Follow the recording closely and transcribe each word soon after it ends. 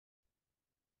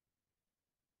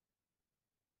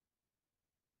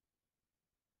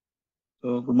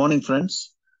So, good morning,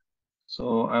 friends.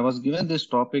 So, I was given this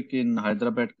topic in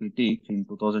Hyderabad Critique in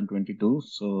 2022.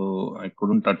 So, I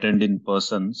couldn't attend in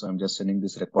person. So, I'm just sending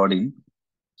this recording.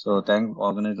 So, thank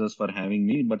organizers for having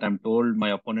me. But I'm told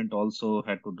my opponent also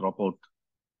had to drop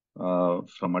out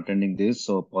from attending this.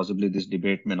 So, possibly this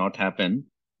debate may not happen.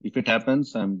 If it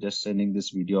happens, I'm just sending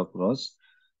this video across.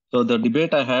 So the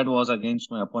debate I had was against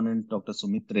my opponent, Dr.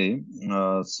 Sumitre.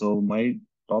 So my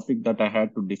topic that I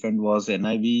had to defend was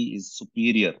NIV is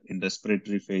superior in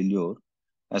respiratory failure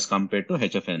as compared to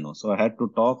HFNO. So I had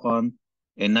to talk on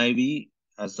NIV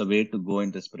as the way to go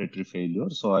in respiratory failure.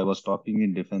 So I was talking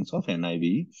in defense of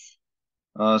NIV.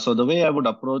 So the way I would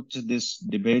approach this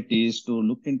debate is to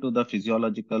look into the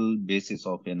physiological basis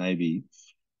of NIV.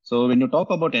 So when you talk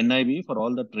about NIV, for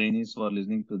all the trainees who are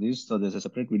listening to this, so there's a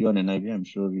separate video on NIV. I'm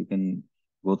sure you can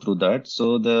go through that.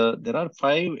 So there are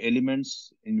 5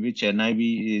 elements in which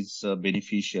NIV is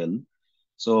beneficial.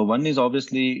 So one is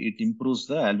obviously it improves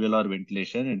the alveolar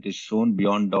ventilation. It is shown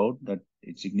beyond doubt that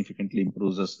it significantly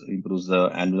improves the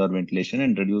alveolar ventilation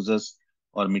and reduces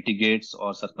or mitigates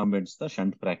or circumvents the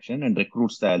shunt fraction and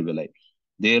recruits the alveoli.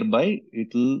 Thereby,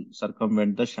 it will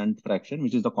circumvent the shunt fraction,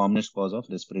 which is the commonest cause of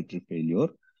respiratory failure.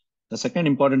 The second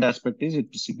important aspect is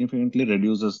it significantly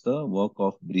reduces the work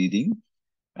of breathing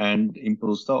and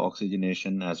improves the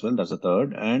oxygenation as well. That's the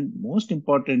third. And most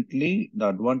importantly, the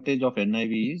advantage of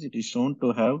NIV is it is shown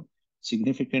to have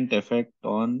significant effect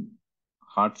on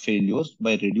heart failures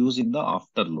by reducing the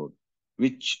afterload,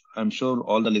 which I'm sure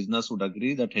all the listeners would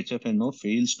agree that HFNO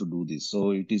fails to do this.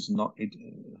 So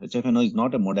HFNO is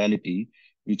not a modality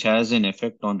which has an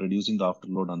effect on reducing the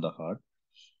afterload on the heart.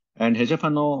 And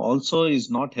HFNO also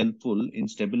is not helpful in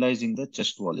stabilizing the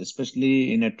chest wall,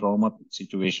 especially in a trauma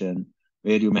situation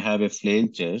where you may have a flail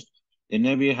chest.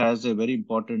 NIV has a very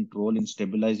important role in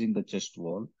stabilizing the chest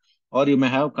wall. Or you may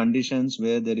have conditions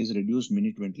where there is reduced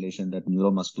minute ventilation, that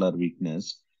neuromuscular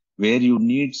weakness, where you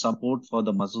need support for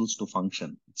the muscles to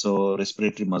function. So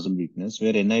respiratory muscle weakness,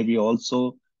 where NIV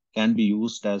also can be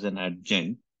used as an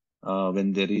adjunct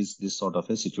when there is this sort of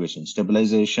a situation.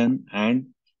 Stabilization and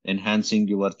enhancing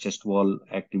your chest wall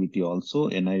activity also,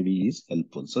 NIV is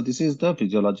helpful. So this is the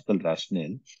physiological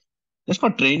rationale. Just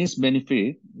for trainees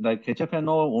benefit, like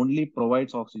HFNO only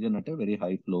provides oxygen at a very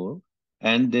high flow,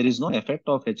 and there is no effect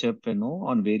of HFNO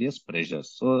on various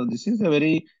pressures. So this is a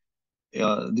very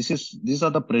these are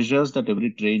the pressures that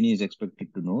every trainee is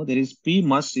expected to know. There is P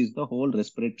mus is the whole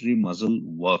respiratory muscle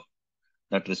work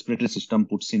that respiratory system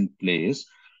puts in place.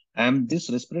 And these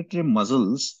respiratory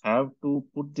muscles have to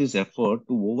put this effort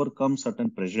to overcome certain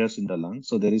pressures in the lung.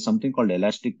 So there is something called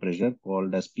elastic pressure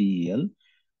called as PEL,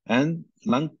 and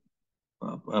lung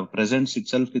presents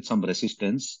itself with some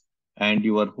resistance, and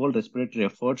your whole respiratory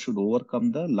effort should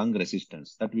overcome the lung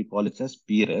resistance that we call it as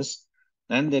PRES.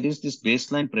 And there is this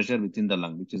baseline pressure within the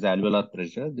lung, which is alveolar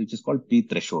pressure, which is called P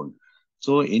threshold.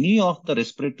 So any of the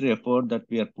respiratory effort that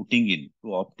we are putting in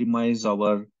to optimize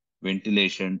our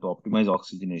ventilation, to optimize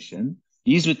oxygenation,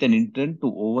 is with an intent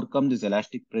to overcome this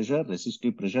elastic pressure,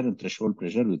 resistive pressure, and threshold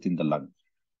pressure within the lung.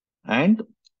 And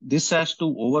this has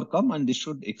to overcome, and this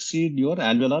should exceed your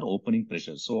alveolar opening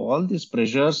pressure. So all these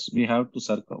pressures we have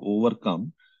to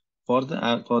overcome for the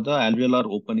alveolar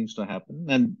openings to happen,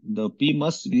 and the P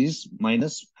must is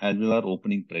minus alveolar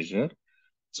opening pressure.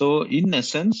 So in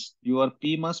essence, your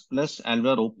P must plus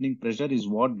alveolar opening pressure is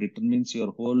what determines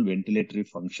your whole ventilatory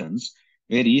functions,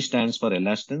 where E stands for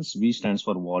elastance, V stands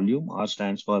for volume, R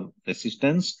stands for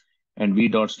resistance, and V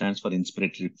dot stands for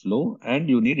inspiratory flow, and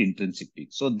you need intrinsic peak.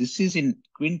 So this is in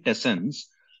quintessence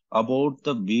about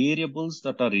the variables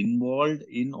that are involved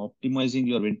in optimizing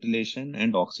your ventilation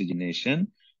and oxygenation,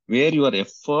 where your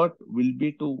effort will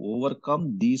be to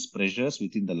overcome these pressures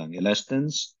within the lung.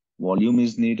 Elastance, volume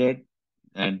is needed,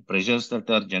 and pressures that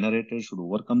are generated should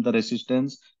overcome the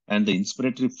resistance, and the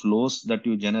inspiratory flows that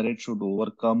you generate should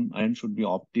overcome and should be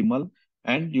optimal,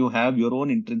 and you have your own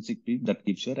intrinsic peak that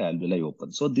keeps your alveoli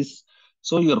open.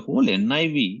 So your whole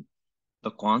NIV,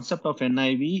 the concept of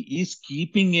NIV is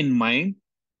keeping in mind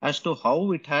as to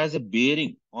how it has a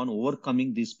bearing on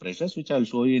overcoming these pressures, which I'll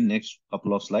show you in next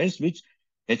couple of slides, which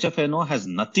HFNO has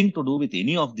nothing to do with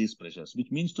any of these pressures, which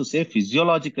means to say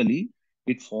physiologically,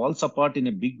 it falls apart in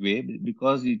a big way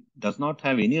because it does not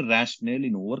have any rationale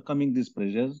in overcoming these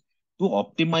pressures to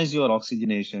optimize your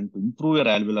oxygenation, to improve your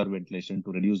alveolar ventilation,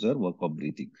 to reduce your work of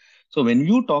breathing. So when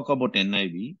you talk about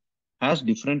NIV, has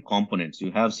different components.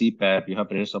 You have CPAP, you have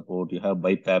pressure support, you have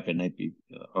BiPAP, NIP,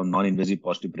 or non-invasive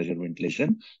positive pressure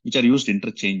ventilation, which are used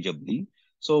interchangeably.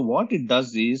 So what it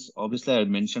does is, obviously I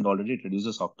mentioned already, it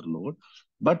reduces afterload,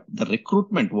 but the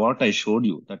recruitment, what I showed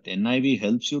you, that NIV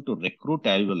helps you to recruit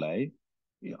alveoli,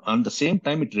 on the same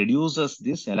time, it reduces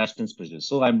this elastance pressure.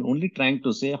 So I'm only trying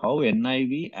to say how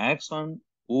NIV acts on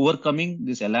overcoming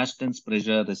this elastance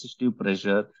pressure, resistive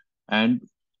pressure, and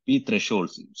P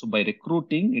thresholds. So by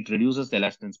recruiting, it reduces the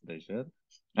elastance pressure.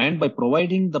 And by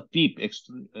providing the PEEP,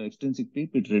 extrinsic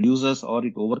PEEP, it reduces or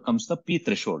it overcomes the P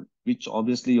threshold, which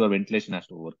obviously your ventilation has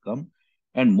to overcome.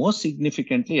 And most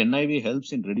significantly, NIV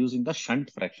helps in reducing the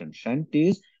shunt fraction. Shunt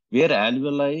is where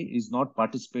alveoli is not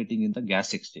participating in the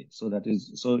gas exchange. So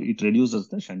so it reduces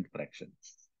the shunt fraction.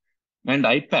 And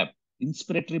IPAP,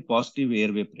 inspiratory positive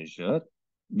airway pressure,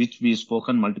 which we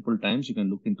spoken multiple times. You can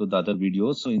look into the other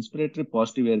videos. So inspiratory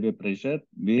positive airway pressure,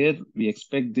 where we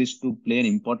expect this to play an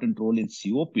important role in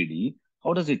COPD.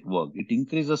 How does it work? It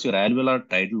increases your alveolar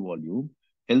tidal volume,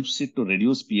 helps it to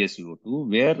reduce PaCO2,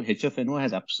 where HFNO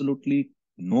has absolutely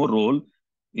no role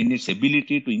in its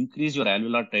ability to increase your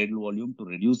alveolar tidal volume to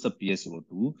reduce the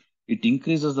PaCO2. It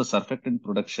increases the surfactant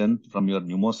production from your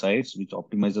pneumocytes, which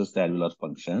optimizes the alveolar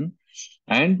function,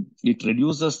 and it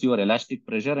reduces your elastic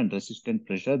pressure and resistant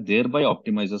pressure, thereby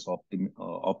optimizes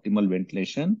optimal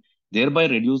ventilation, thereby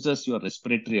reduces your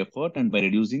respiratory effort and by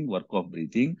reducing work of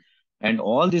breathing. And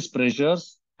all these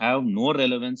pressures have no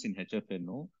relevance in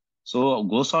HFNO. So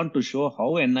goes on to show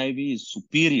how NIV is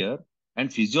superior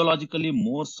and physiologically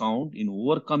more sound in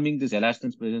overcoming this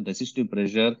elastance pressure, resistive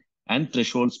pressure, and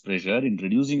thresholds pressure in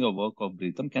reducing a work of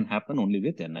breathing can happen only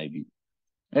with NIV.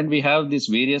 And we have these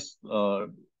various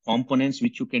components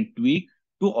which you can tweak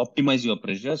to optimize your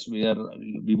pressures.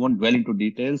 We won't dwell into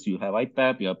details. You have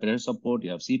IPAP, you have pressure support,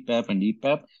 you have CPAP and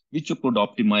EPAP, which you could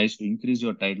optimize to increase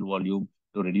your tidal volume,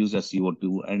 to reduce your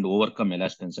CO2 and overcome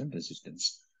elastance and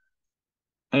resistance.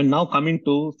 And now coming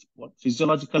to what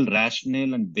physiological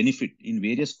rationale and benefit in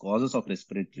various causes of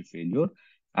respiratory failure.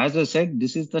 As I said,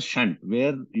 this is the shunt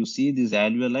where you see these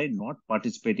alveoli not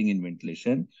participating in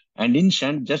ventilation. And in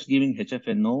shunt, just giving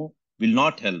HFNO will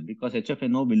not help because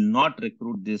HFNO will not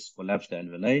recruit this collapsed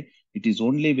alveoli. It is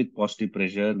only with positive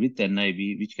pressure, with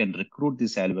NIV, which can recruit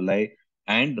this alveoli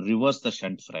and reverse the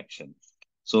shunt fraction.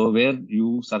 So where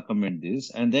you circumvent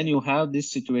this, and then you have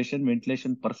this situation,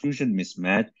 ventilation perfusion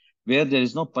mismatch, where there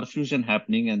is no perfusion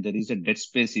happening and there is a dead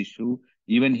space issue.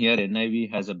 Even here,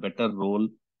 NIV has a better role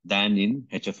than in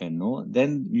HFNO.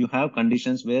 Then you have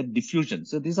conditions where diffusion.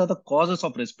 So these are the causes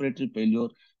of respiratory failure,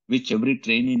 which every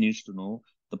trainee needs to know.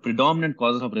 The predominant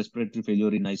causes of respiratory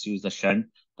failure in ICU is the shunt,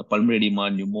 the pulmonary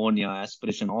edema, pneumonia,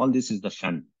 aspiration, all this is the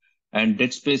shunt. And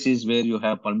dead space is where you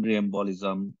have pulmonary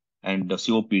embolism and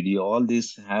COPD. All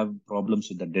these have problems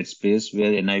with the dead space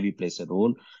where NIV plays a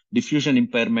role. Diffusion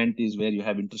impairment is where you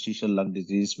have interstitial lung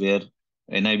disease, where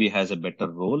NIV has a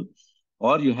better role,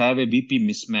 or you have a BP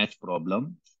mismatch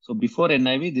problem. So before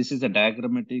NIV, this is a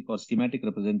diagrammatic or schematic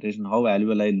representation, how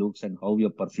alveoli looks and how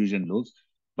your perfusion looks.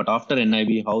 But after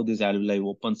NIV, how this alveoli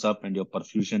opens up and your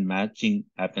perfusion matching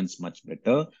happens much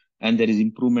better. And there is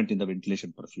improvement in the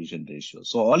ventilation perfusion ratio.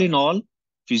 So all in all,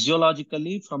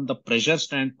 physiologically, from the pressure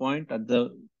standpoint, at the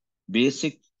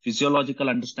basic physiological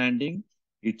understanding,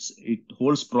 it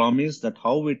holds promise that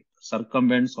how it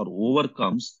circumvents or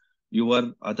overcomes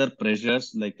your other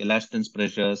pressures like elastance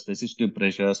pressures, resistive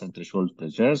pressures, and threshold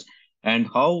pressures, and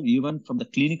how even from the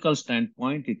clinical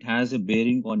standpoint, it has a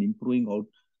bearing on improving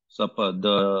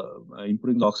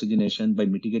improving the oxygenation by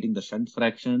mitigating the shunt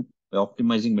fraction, by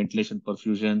optimizing ventilation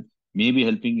perfusion, maybe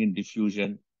helping in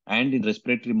diffusion and in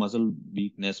respiratory muscle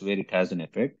weakness where it has an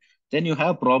effect. Then you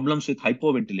have problems with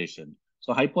hypoventilation.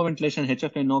 So hypoventilation,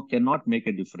 HFNO cannot make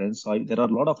a difference. So there are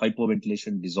a lot of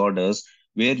hypoventilation disorders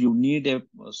where you need a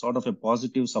sort of a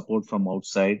positive support from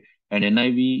outside, and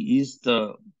NIV is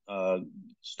the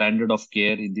standard of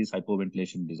care in these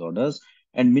hypoventilation disorders.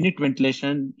 And minute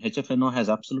ventilation, HFNO has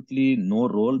absolutely no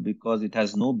role because it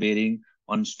has no bearing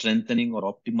on strengthening or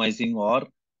optimizing or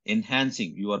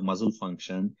enhancing your muscle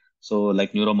function. So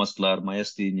like neuromuscular,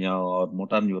 myasthenia, or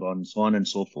motor neuron, so on and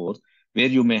so forth, where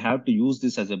you may have to use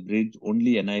this as a bridge,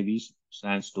 only NIV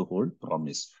stands to hold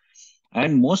promise.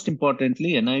 And most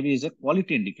importantly, NIV is a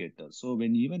quality indicator. So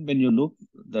even when you look,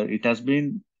 it has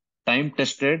been time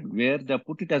tested where they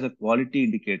put it as a quality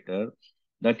indicator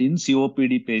that in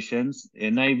COPD patients,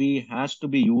 NIV has to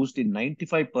be used in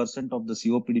 95% of the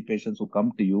COPD patients who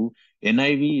come to you.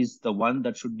 NIV is the one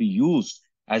that should be used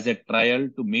as a trial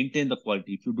to maintain the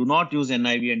quality. If you do not use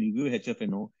NIV and you give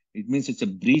HFNO, it means it's a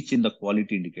breach in the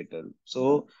quality indicator.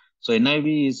 So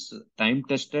NIV is time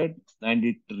tested and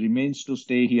it remains to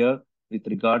stay here with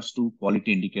regards to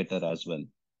quality indicator as well.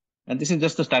 And this is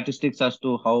just the statistics as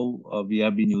to how we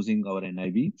have been using our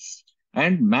NIV.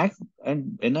 And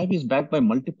NIV is backed by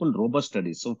multiple robust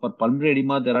studies. So for pulmonary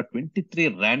edema, there are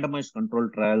 23 randomized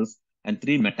controlled trials and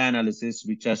 3 meta-analysis,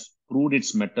 which has proved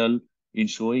its mettle in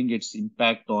showing its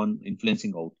impact on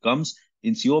influencing outcomes.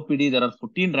 In COPD, there are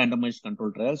 14 randomized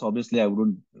controlled trials. Obviously,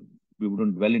 we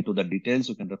wouldn't dwell into the details.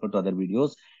 You can refer to other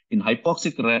videos. In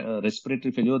hypoxic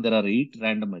respiratory failure, there are 8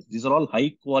 randomized. These are all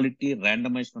high quality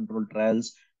randomized controlled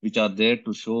trials, which are there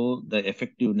to show the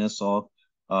effectiveness of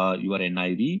your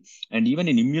NIV. And even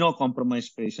in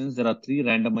immunocompromised patients, there are 3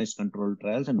 randomized controlled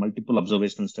trials and multiple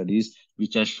observational studies,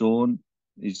 which have shown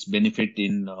its benefit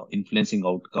in influencing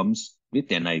outcomes with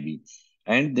NIV.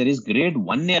 And there is grade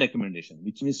 1A recommendation,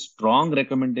 which means strong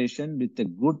recommendation with a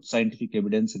good scientific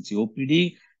evidence in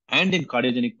COPD and in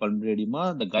cardiogenic pulmonary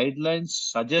edema. The guidelines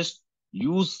suggest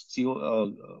use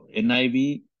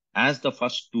NIV as the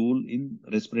first tool in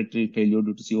respiratory failure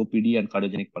due to COPD and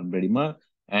cardiogenic pulmonary edema.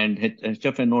 And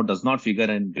HFNO does not figure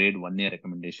in grade 1A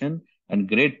recommendation and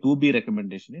grade 2B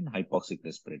recommendation in hypoxic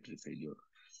respiratory failure.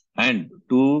 And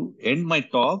to end my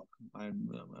talk,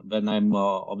 when I'm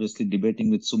obviously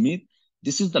debating with Sumit,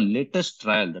 this is the latest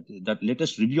trial, that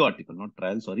latest review article, not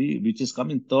trial, sorry, which is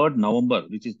coming 3rd November,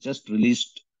 which is just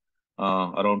released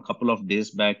around a couple of days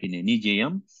back in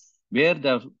NEJM, where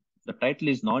the title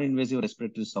is Non-Invasive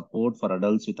Respiratory Support for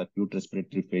Adults with Acute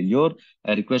Respiratory Failure.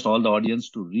 I request all the audience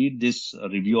to read this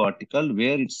review article,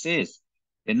 where it says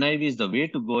NIV is the way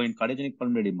to go in cardiogenic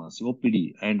pulmonary edema,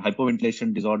 COPD, and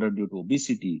hypoventilation disorder due to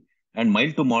obesity, and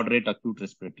mild to moderate acute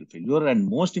respiratory failure. And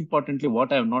most importantly,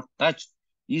 what I have not touched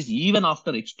is even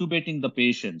after extubating the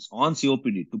patients on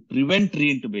COPD to prevent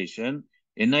reintubation,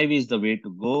 NIV is the way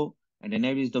to go. And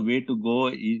NIV is the way to go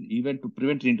even to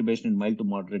prevent reintubation in mild to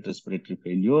moderate respiratory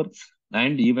failure,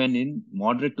 and even in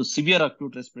moderate to severe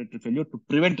acute respiratory failure to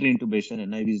prevent reintubation,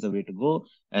 NIV is the way to go.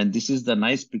 And this is the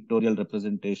nice pictorial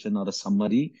representation or a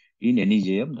summary in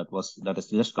NEJM that has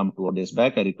just come 2 days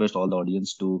back. I request all the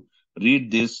audience to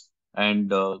read this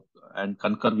and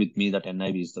concur with me that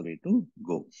NIV is the way to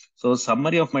go. So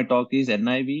summary of my talk is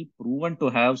NIV proven to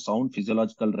have sound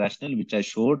physiological rationale, which I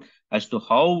showed as to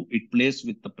how it plays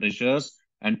with the pressures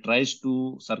and tries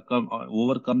to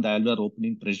overcome the alveolar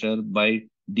opening pressure by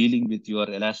dealing with your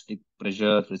elastic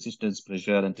pressure, resistance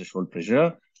pressure, and threshold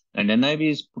pressure. And NIV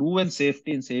is proven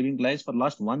safety in saving lives for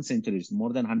last 1 century. It's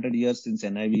more than 100 years since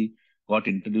NIV got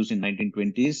introduced in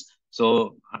 1920s.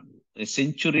 So a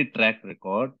century track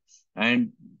record.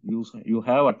 And you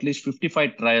have at least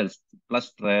 55 trials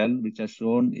plus trial, which have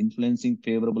shown influencing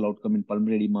favorable outcome in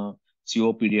pulmonary edema,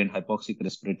 COPD, and hypoxic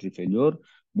respiratory failure.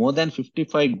 More than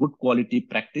 55 good quality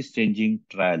practice-changing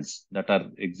trials that are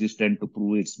existent to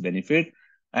prove its benefit.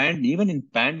 And even in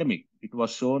pandemic, it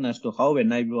was shown as to how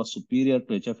NIV was superior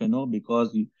to HFNO,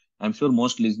 because I'm sure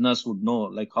most listeners would know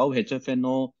like how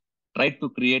HFNO tried to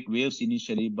create waves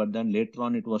initially, but then later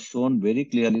on it was shown very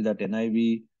clearly that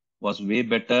NIV was way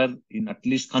better in at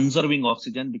least conserving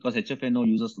oxygen, because HFNO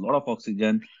uses a lot of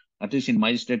oxygen. At least in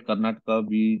my state, Karnataka,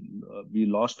 we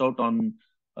lost out on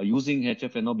using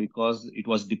HFNO because it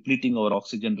was depleting our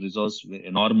oxygen resource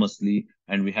enormously,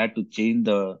 and we had to change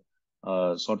the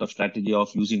sort of strategy of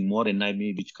using more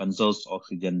NIV, which conserves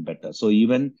oxygen better. So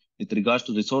even with regards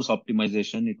to resource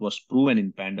optimization, it was proven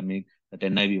in pandemic that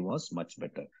NIV was much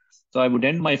better. So I would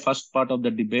end my first part of the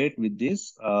debate with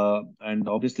this. And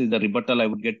obviously the rebuttal, I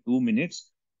would get 2 minutes.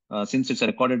 Since it's a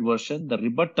recorded version, the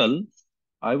rebuttal,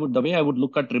 the way I would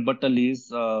look at rebuttal is,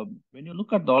 when you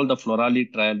look at all the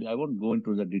Florali trial, I won't go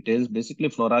into the details. Basically,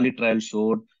 Florali trial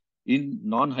showed in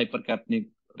non-hypercapnic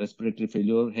respiratory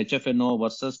failure, HFNO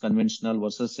versus conventional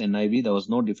versus NIV, there was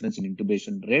no difference in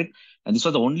intubation rate. And this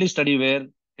was the only study where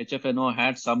HFNO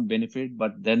had some benefit,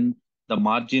 but then the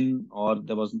margin, or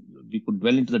we could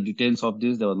dwell into the details of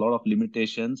this, there were a lot of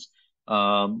limitations.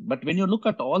 But when you look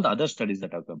at all the other studies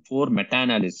that have come, 4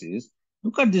 meta-analysis,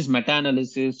 look at this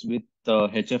meta-analysis with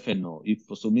HFNO. If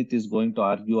Sumit is going to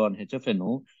argue on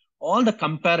HFNO, all the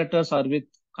comparators are with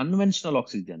conventional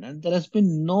oxygen, and there has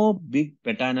been no big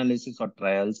meta-analysis or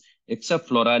trials except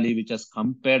Florali, which has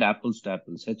compared apples to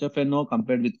apples. HFNO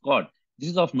compared with COT, this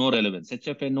is of no relevance.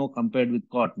 HFNO compared with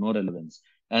COT, no relevance.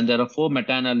 And there are 4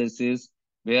 meta-analyses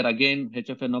where again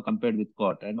HFNO compared with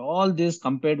COT, and all this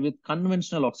compared with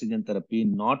conventional oxygen therapy,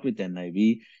 not with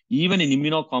NIV. Even in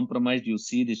immunocompromised, you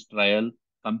see this trial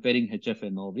comparing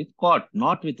HFNO with COT,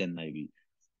 not with NIV.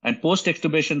 And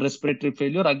post-extubation respiratory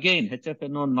failure, again,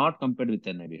 HFNO not compared with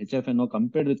NIV, HFNO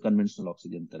compared with conventional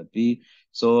oxygen therapy.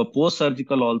 So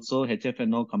post-surgical also,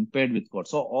 HFNO compared with COT.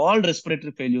 So all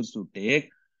respiratory failures you take,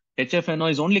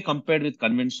 HFNO is only compared with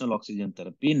conventional oxygen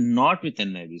therapy, not with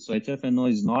NIV. So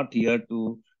HFNO is not here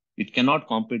it cannot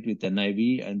compete with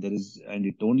NIV, and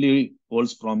it only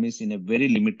holds promise in a very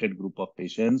limited group of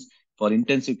patients. For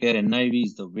intensive care, NIV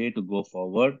is the way to go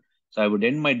forward. So I would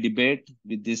end my debate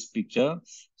with this picture.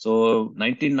 So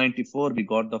 1994, we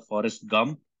got the Forrest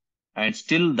Gump, and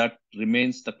still that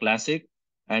remains the classic.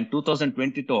 And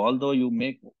 2022, although you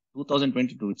make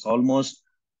 2022, it's almost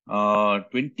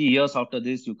 20 years after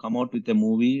this, you come out with a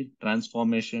movie, transform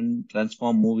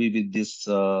movie with this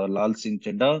Lal Singh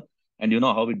Chadda, and you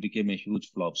know how it became a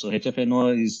huge flop. So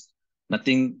HFNO is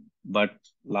nothing but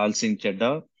Lal Singh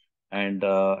Chadda. And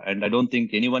I don't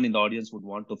think anyone in the audience would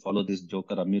want to follow this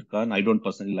joker Amir Khan. I don't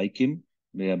personally like him,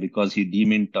 because he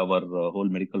demeaned our whole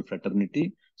medical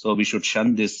fraternity. So we should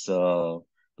shun this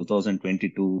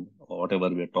 2022 or whatever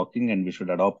we're talking, and we should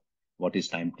adopt what is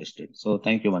time tested. So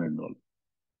thank you, one and all.